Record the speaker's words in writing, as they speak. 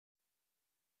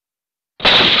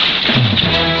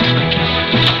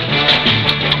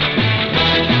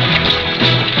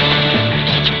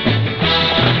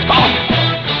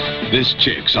These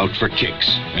chicks out for kicks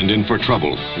and in for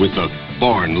trouble with the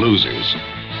born losers.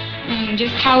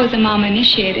 Just how was a mom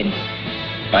initiated?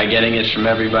 By getting it from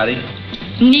everybody.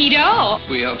 Neato.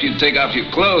 We helped you take off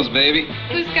your clothes, baby.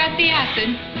 Who's got the acid?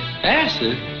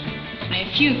 Acid?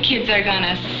 If you kids are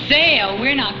gonna sail,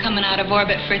 we're not coming out of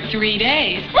orbit for 3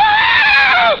 days. Woo!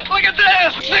 Look at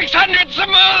this! 600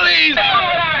 Somalis!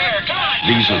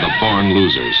 These are the born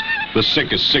losers, the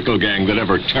sickest sickle gang that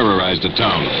ever terrorized a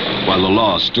town, while the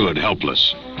law stood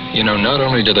helpless. You know, not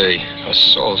only do they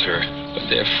assault her, but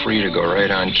they're free to go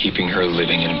right on keeping her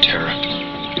living in terror.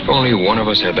 If only one of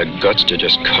us had the guts to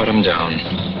just cut them down.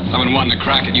 I've been wanting to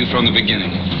crack at you from the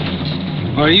beginning.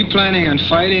 Are you planning on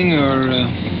fighting or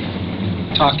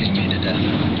talking me to death?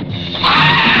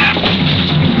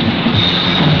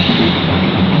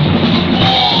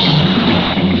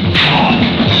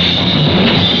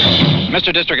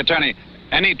 Mr. District Attorney,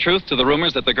 any truth to the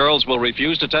rumors that the girls will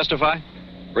refuse to testify?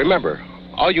 Remember,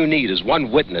 all you need is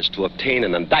one witness to obtain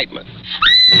an indictment.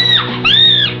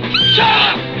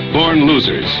 Born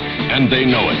losers, and they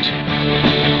know it.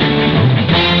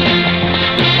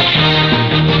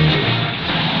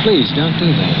 Please, don't do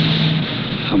that.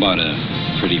 How about a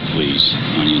pretty please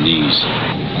on your knees?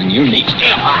 On your knees.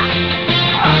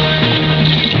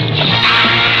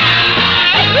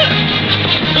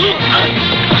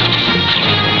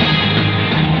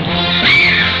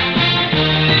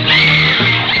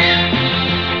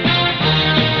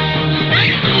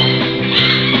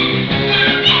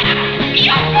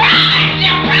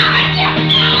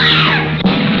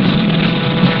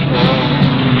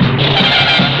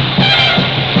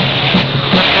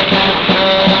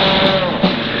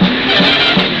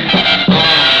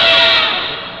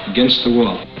 Against the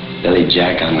wall. Billy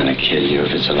Jack, I'm gonna kill you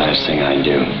if it's the last thing I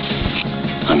do.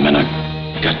 I'm gonna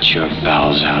gut your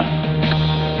bowels out.